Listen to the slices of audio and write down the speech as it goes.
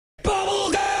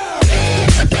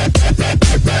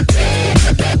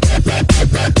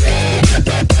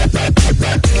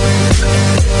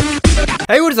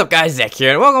up guys, Zek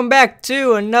here, and welcome back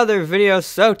to another video.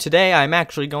 So today I'm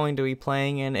actually going to be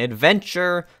playing an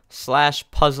adventure slash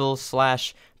puzzle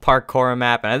slash parkour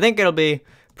map, and I think it'll be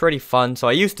pretty fun. So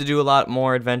I used to do a lot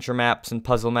more adventure maps and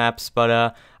puzzle maps,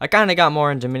 but I kind of got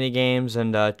more into mini games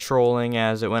and trolling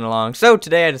as it went along. So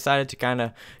today I decided to kind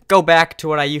of go back to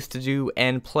what I used to do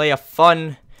and play a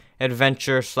fun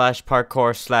adventure slash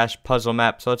parkour slash puzzle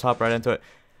map. So let's hop right into it.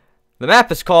 The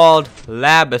map is called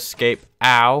Lab Escape.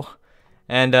 Ow.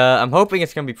 And I'm hoping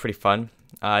it's going to be pretty fun.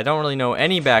 I don't really know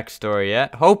any backstory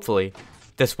yet. Hopefully,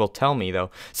 this will tell me,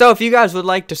 though. So if you guys would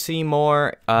like to see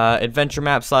more adventure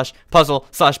maps slash puzzle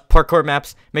slash parkour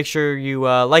maps, make sure you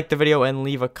like the video and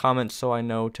leave a comment so I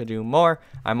know to do more.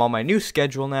 I'm on my new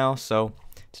schedule now, so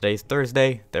today's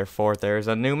Thursday. Therefore, there's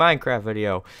a new Minecraft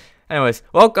video. Anyways,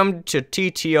 welcome to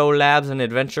TTO Labs, an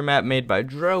adventure map made by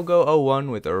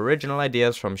Drogo01 with original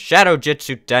ideas from Shadow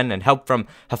Jitsu Den and help from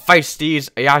Hephaestus,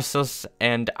 Iasus,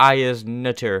 and Ayaz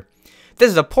Nutter. This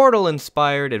is a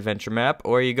Portal-inspired adventure map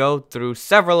where you go through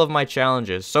several of my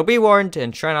challenges, so be warned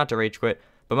and try not to rage quit,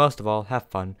 but most of all, have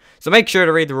fun. So make sure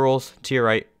to read the rules to your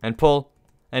right and pull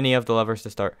any of the levers to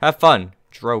start. Have fun,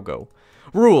 Drogo.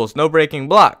 Rules: no breaking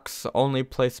blocks. Only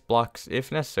place blocks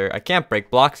if necessary. I can't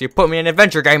break blocks. You put me in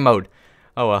adventure game mode.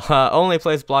 Oh well. Only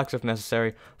place blocks if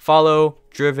necessary. Follow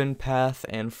driven path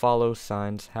and follow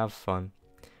signs. Have fun.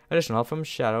 Additional help from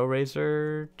Shadow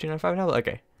Razor 295.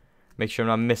 Okay. Make sure I'm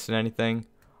not missing anything.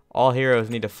 All heroes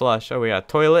need to flush. Oh, we got a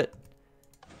toilet.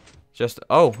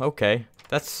 Oh, okay.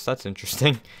 That's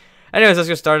interesting. Anyways, let's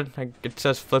get started. It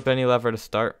says flip any lever to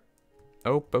start.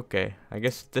 Oh, okay. I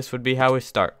guess this would be how we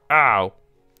start. Ow.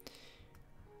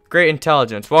 Great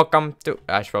intelligence. Welcome to...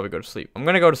 I should probably go to sleep. I'm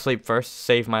going to go to sleep first.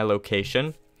 Save my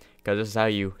location. Because this is how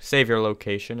you save your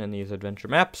location in these adventure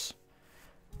maps.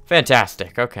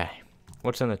 Fantastic. Okay.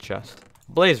 What's in the chest?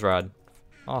 Blaze rod.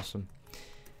 Awesome.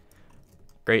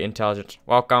 Great intelligence.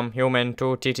 Welcome, human,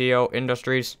 to TTO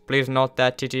Industries. Please note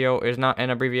that TTO is not an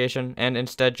abbreviation and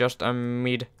instead just a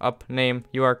made-up name.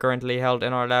 You are currently held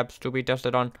in our labs to be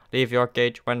tested on. Leave your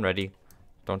cage when ready.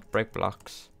 Don't break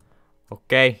blocks.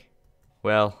 Okay.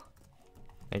 Well,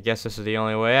 I guess this is the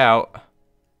only way out.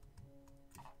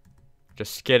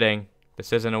 Just kidding.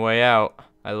 This isn't a way out.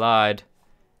 I lied.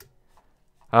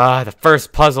 The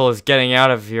first puzzle is getting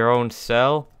out of your own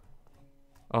cell.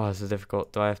 Oh, this is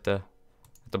difficult. Do I have to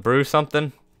brew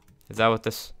something? Is that what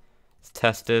this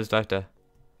test is? Do I have to...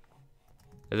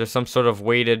 Is there some sort of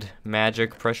weighted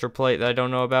magic pressure plate that I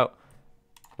don't know about?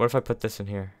 What if I put this in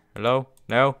here? Hello?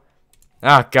 No?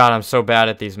 Ah, God, I'm so bad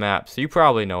at these maps. You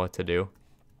probably know what to do.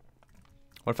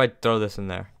 What if I throw this in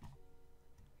there?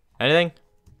 Anything?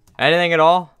 Anything at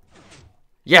all?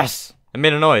 Yes! I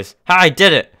made a noise. Ha, I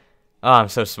did it! Oh, I'm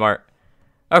so smart.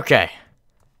 Okay.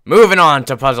 Moving on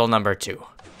to puzzle number 2.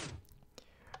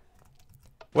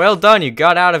 Well done, you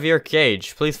got out of your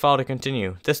cage. Please follow to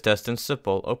continue. This distance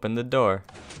simple. Open the door.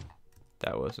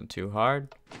 That wasn't too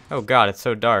hard. Oh God, it's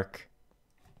so dark.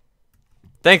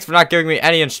 Thanks for not giving me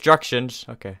any instructions.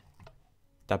 Okay.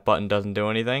 That button doesn't do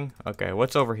anything. Okay,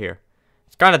 what's over here?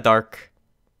 It's kind of dark.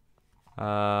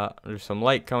 There's some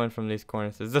light coming from these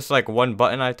corners. Is this like one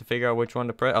button I have to figure out which one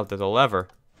to press? Oh, there's a lever.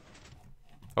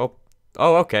 Oh,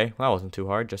 okay. That wasn't too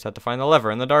hard. Just had to find the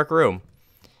lever in the dark room.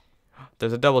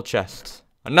 There's a double chest.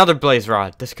 Another blaze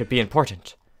rod. This could be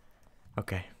important.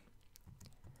 Okay.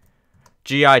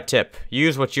 GI tip.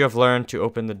 Use what you have learned to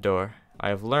open the door. I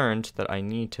have learned that I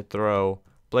need to throw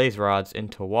blaze rods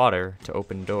into water to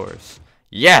open doors.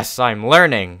 Yes, I'm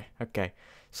learning. Okay.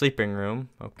 Sleeping room.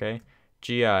 Okay.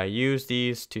 GI. Use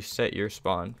these to set your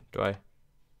spawn. Do I?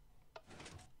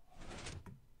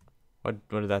 What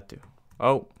did that do?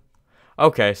 Oh.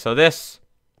 Okay, so this.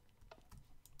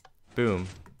 Boom.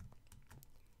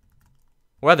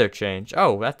 Weather change.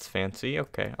 Oh, that's fancy.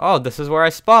 Okay. Oh, this is where I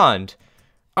spawned.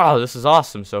 Oh, this is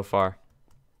awesome so far.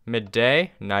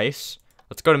 Midday. Nice.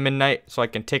 Let's go to midnight so I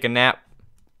can take a nap.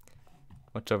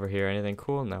 What's over here? Anything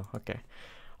cool? No. Okay.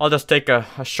 I'll just take a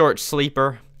short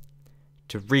sleeper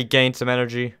to regain some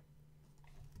energy.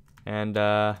 And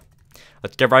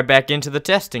let's get right back into the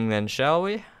testing then, shall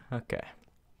we? Okay.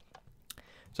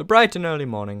 So bright and early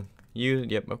morning.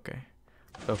 Yep, okay.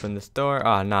 Let's open this door.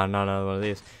 Ah, no, not one of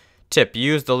these. Tip,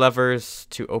 use the levers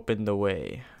to open the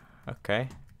way. Okay.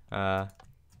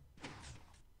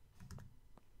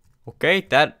 Okay,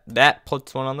 that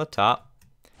puts one on the top.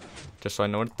 Just so I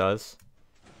know what it does.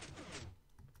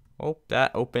 Oh,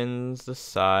 that opens the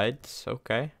sides.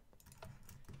 Okay.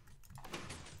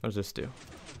 What does this do?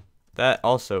 That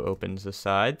also opens the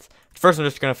sides. First, I'm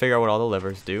just going to figure out what all the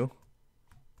levers do.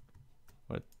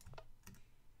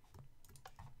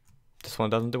 This one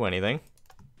doesn't do anything.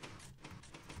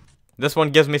 This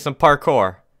one gives me some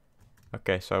parkour.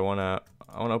 Okay, so I wanna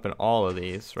open all of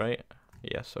these, right?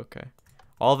 Yes, okay.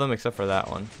 All of them except for that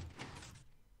one.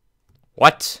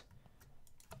 What?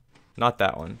 Not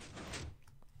that one.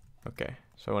 Okay,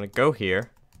 so I wanna go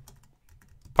here.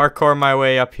 Parkour my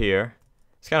way up here.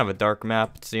 It's kind of a dark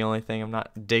map. It's the only thing I'm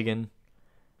not digging.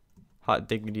 Hot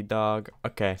diggity dog.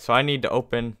 Okay, so I need to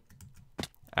open.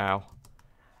 Ow.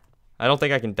 I don't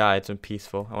think I can die. It's in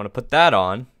peaceful. I want to put that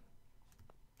on.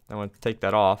 I want to take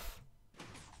that off.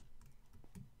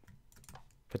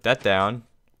 Put that down.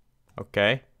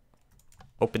 Okay.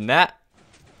 Open that.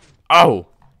 Oh!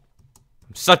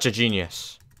 I'm such a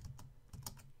genius.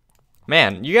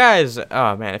 Man, you guys,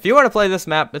 oh man, if you want to play this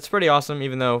map, it's pretty awesome,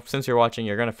 even though since you're watching,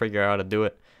 you're going to figure out how to do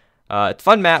it. It's a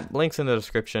fun map, links in the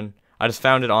description. I just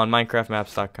found it on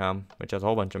minecraftmaps.com, which has a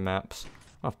whole bunch of maps.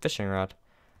 Oh, fishing rod.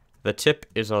 The tip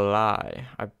is a lie.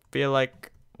 I feel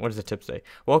like, what does the tip say?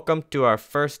 Welcome to our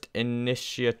first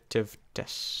initiative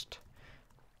test.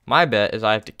 My bet is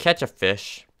I have to catch a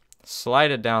fish,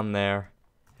 slide it down there,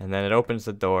 and then it opens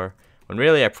the door. When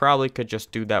really I probably could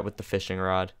just do that with the fishing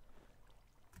rod.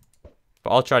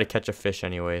 But I'll try to catch a fish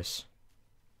anyways.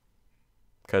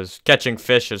 Because catching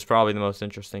fish is probably the most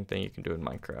interesting thing you can do in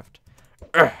Minecraft.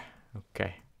 Ugh.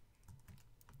 Okay.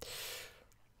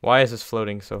 Why is this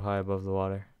floating so high above the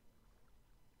water?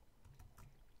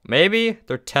 Maybe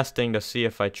they're testing to see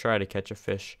if I try to catch a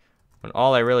fish. When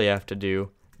all I really have to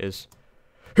do is...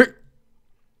 Go,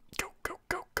 go,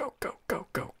 go, go, go, go,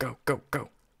 go, go, go, go.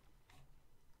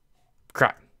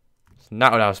 Crap. It's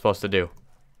not what I was supposed to do.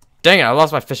 Dang it, I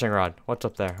lost my fishing rod. What's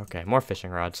up there? Okay, more fishing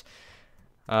rods.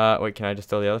 Wait, can I just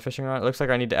throw the other fishing rod? It looks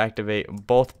like I need to activate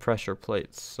both pressure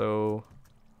plates, so...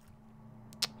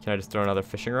 Can I just throw another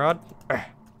fishing rod?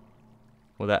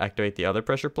 Will that activate the other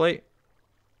pressure plate?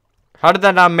 How did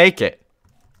that not make it?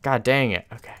 God dang it.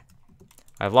 Okay.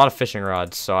 I have a lot of fishing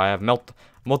rods, so I have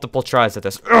multiple tries at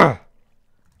this.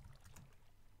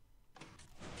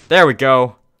 There we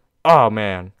go. Oh,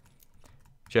 man.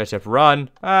 Just have run.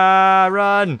 Ah,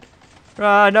 run.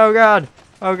 Run. Oh, God.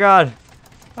 Oh, God.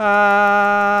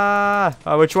 Ah.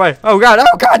 Oh, which way? Oh, God.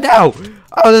 Oh, God, no.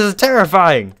 Oh, this is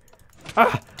terrifying.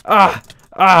 Oh,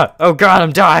 God,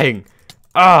 I'm dying.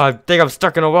 Oh, I think I'm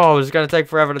stuck in a wall. It's going to take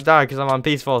forever to die because I'm on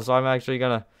peaceful, so I'm actually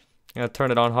going to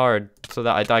turn it on hard so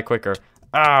that I die quicker.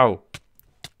 Ow.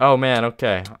 Oh, man,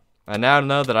 okay. I now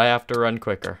know that I have to run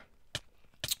quicker.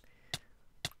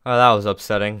 Oh, that was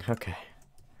upsetting. Okay.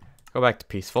 Go back to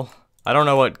peaceful. I don't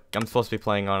know what I'm supposed to be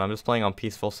playing on. I'm just playing on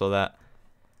peaceful so that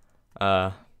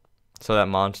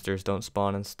monsters don't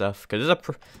spawn and stuff. Cause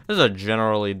this is a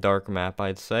generally dark map,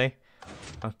 I'd say.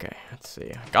 Okay, let's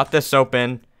see. Got this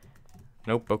open.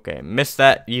 Nope. Okay, missed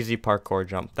that easy parkour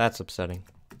jump. That's upsetting.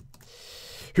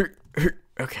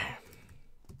 Okay.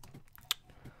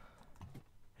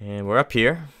 And we're up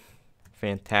here.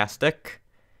 Fantastic.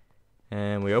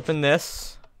 And we open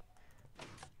this.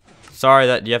 Sorry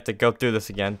that you have to go through this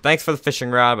again. Thanks for the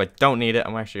fishing rod, but I don't need it.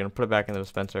 I'm actually going to put it back in the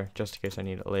dispenser just in case I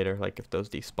need it later, like if those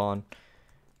despawn.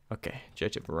 Okay,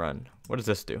 JTip run. What does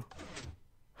this do?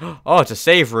 Oh, it's a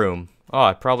save room. Oh,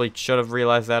 I probably should have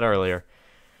realized that earlier.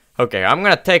 Okay, I'm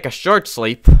going to take a short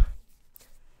sleep.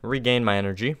 Regain my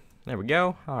energy. There we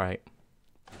go. All right.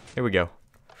 Here we go.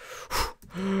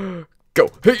 Go.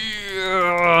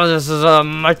 This is a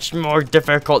much more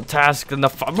difficult task than the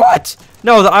what?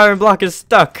 No, the iron block is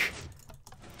stuck.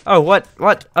 Oh, what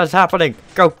is happening?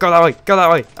 Go that way. Go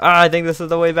that way. I think this is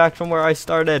the way back from where I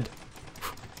started.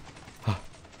 I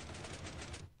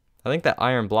think that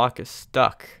iron block is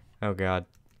stuck. Oh, God.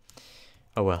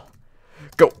 Oh, well.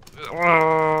 Go.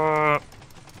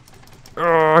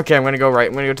 Okay, I'm going to go right.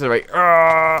 I'm going to go to the right.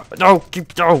 No,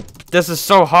 no. This is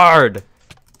so hard.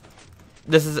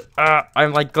 This is,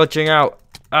 I'm like glitching out.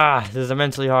 This is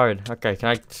immensely hard. Okay, can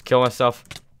I just kill myself?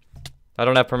 I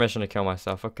don't have permission to kill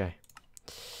myself. Okay.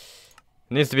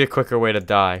 It needs to be a quicker way to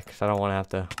die, because I don't want to have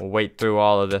to wait through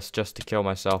all of this just to kill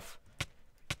myself.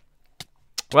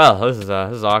 Well, this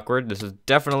is awkward. This is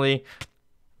definitely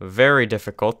very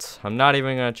difficult. I'm not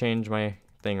even going to change my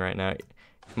thing right now.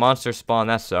 Monster spawn,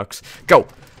 that sucks. Go!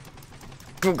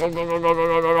 Go, go, go, go, go,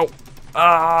 go, go,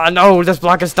 go. No, this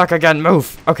block is stuck again.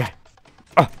 Move. Okay.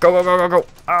 Go, go, go, go,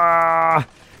 go.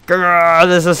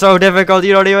 This is so difficult.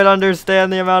 You don't even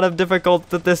understand the amount of difficult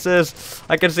that this is.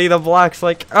 I can see the blocks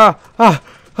like, oh,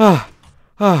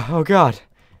 God.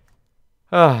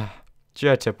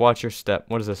 J-tip, watch your step.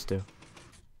 What does this do?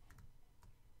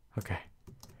 Okay.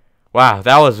 Wow,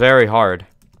 that was very hard.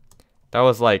 That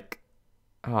was like,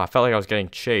 I felt like I was getting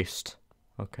chased.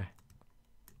 Okay.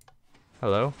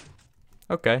 Hello?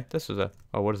 Okay, this is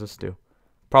oh, what does this do?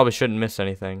 Probably shouldn't miss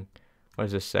anything. What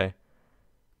does this say?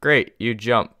 Great, you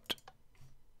jumped.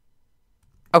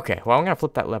 Okay, well, I'm gonna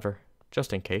flip that lever,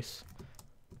 just in case.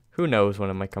 Who knows when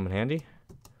it might come in handy.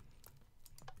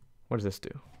 What does this do?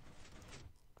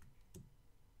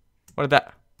 What did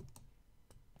that...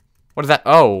 What is that?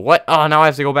 Oh, what? Oh, now I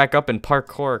have to go back up and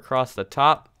parkour across the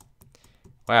top.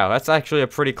 Wow, that's actually a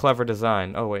pretty clever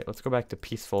design. Oh, wait, let's go back to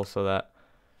peaceful so that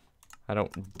I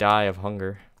don't die of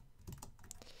hunger.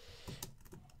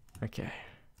 Okay.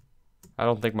 I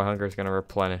don't think my hunger is going to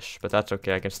replenish, but that's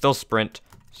okay. I can still sprint,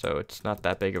 so it's not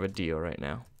that big of a deal right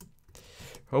now.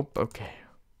 Oh, okay.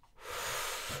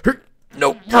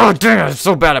 Nope. Oh, dang it, I'm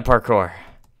so bad at parkour.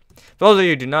 For those of you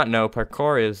who do not know,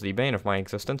 parkour is the bane of my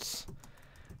existence.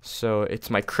 So it's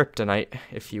my kryptonite,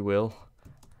 if you will.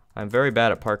 I'm very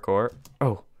bad at parkour.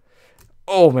 Oh.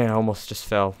 Oh, man, I almost just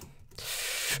fell.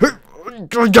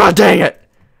 God dang it!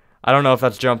 I don't know if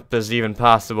that jump is even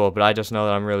possible, but I just know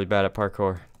that I'm really bad at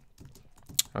parkour.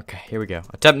 Okay, here we go.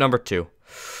 Attempt number 2.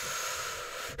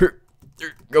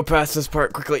 Go past this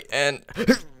part quickly and...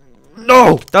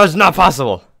 No! That was not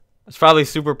possible! It's probably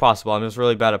super possible. I'm just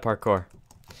really bad at parkour.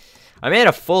 I made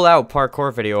a full-out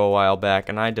parkour video a while back,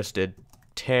 and I just did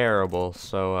terrible.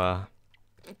 So,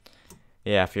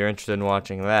 yeah, if you're interested in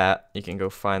watching that, you can go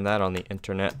find that on the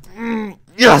internet.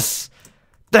 Yes!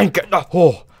 Thank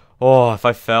God! Oh, if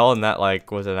I fell and that, like,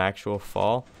 was an actual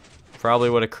fall, probably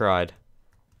would have cried.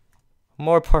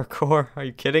 More parkour? Are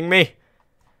you kidding me?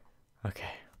 Okay.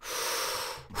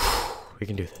 We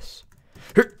can do this.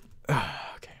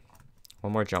 Okay.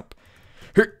 One more jump.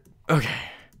 Okay.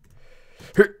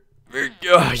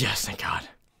 Oh, yes, thank God.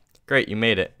 Great, you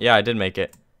made it. Yeah, I did make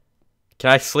it. Can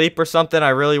I sleep or something? I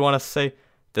really want to say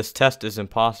this test is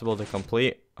impossible to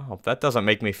complete. Oh, that doesn't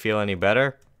make me feel any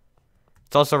better.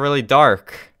 It's also really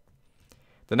dark.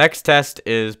 The next test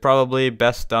is probably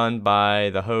best done by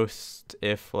the host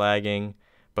if lagging,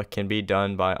 but can be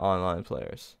done by online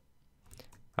players.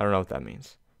 I don't know what that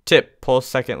means. Tip, pull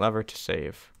second lever to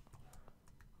save.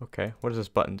 Okay, what does this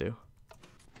button do?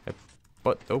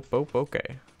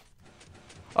 Okay.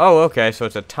 Oh, okay, so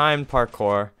it's a timed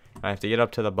parkour. I have to get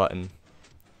up to the button.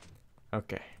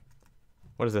 Okay.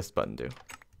 What does this button do?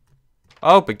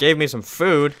 Oh, it gave me some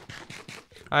food.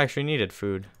 I actually needed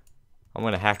food. I'm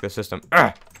gonna hack the system.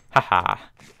 Haha.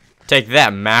 Take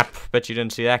that, map. Bet you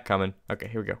didn't see that coming. Okay,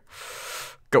 here we go.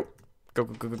 Go. Go,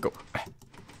 go, go, go, go.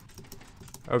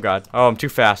 Oh, God. Oh, I'm too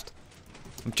fast.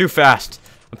 I'm too fast.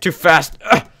 I'm too fast.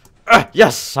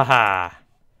 Yes! Haha.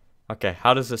 Okay,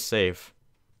 how does this save?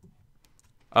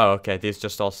 Oh, okay, these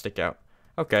just all stick out.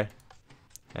 Okay.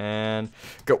 And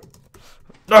go.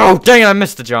 Oh, dang it, I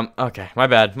missed the jump. Okay, my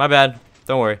bad, my bad.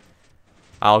 Don't worry.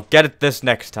 I'll get it this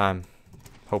next time.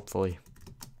 Hopefully.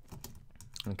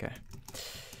 Okay.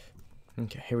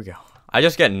 Okay, here we go. I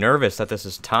just get nervous that this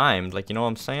is timed. Like, you know what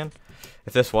I'm saying?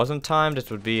 If this wasn't timed,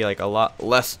 it would be, like, a lot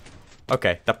less.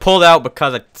 Okay, that pulled out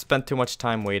because I spent too much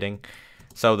time waiting.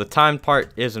 So the timed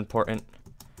part is important.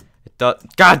 It does.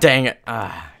 God dang it.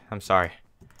 I'm sorry.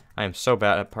 I am so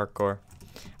bad at parkour.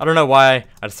 I don't know why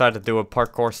I decided to do a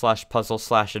parkour / puzzle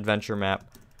 / adventure map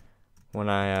when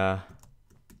I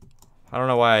don't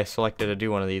know why I selected to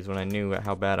do one of these when I knew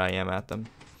how bad I am at them.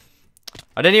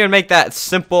 I didn't even make that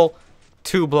simple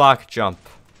 2-block jump.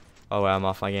 Oh, I'm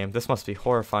off my game. This must be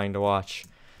horrifying to watch.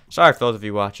 Sorry for those of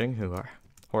you watching who are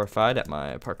horrified at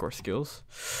my parkour skills.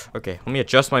 Okay, let me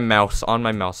adjust my mouse on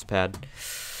my mouse pad.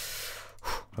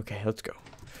 Okay, let's go.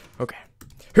 Okay.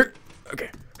 Okay.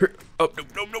 Oh,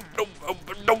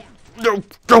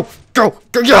 no,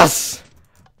 go, yes!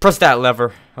 Press that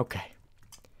lever. Okay.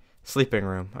 Sleeping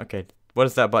room. Okay, what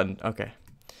is that button? Okay.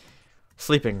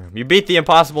 Sleeping room. You beat the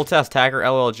impossible test, hacker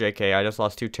LLJK. I just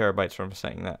lost 2 terabytes from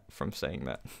saying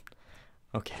that.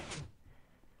 Okay.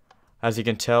 As you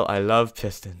can tell, I love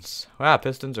pistons. Wow,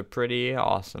 pistons are pretty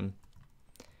awesome.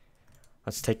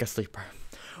 Let's take a sleeper.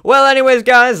 Well, anyways,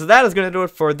 guys, that is going to do it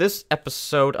for this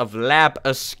episode of Lab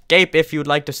Escape. If you'd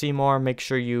like to see more, make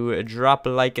sure you drop a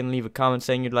like and leave a comment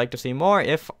saying you'd like to see more.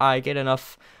 If I get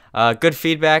enough good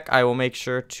feedback, I will make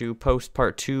sure to post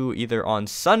part 2 either on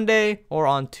Sunday or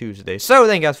on Tuesday. So,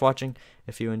 thank you guys for watching.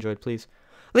 If you enjoyed, please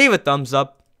leave a thumbs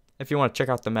up. If you want to check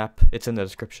out the map, it's in the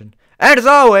description. And as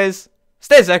always,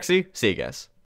 stay sexy. See you guys.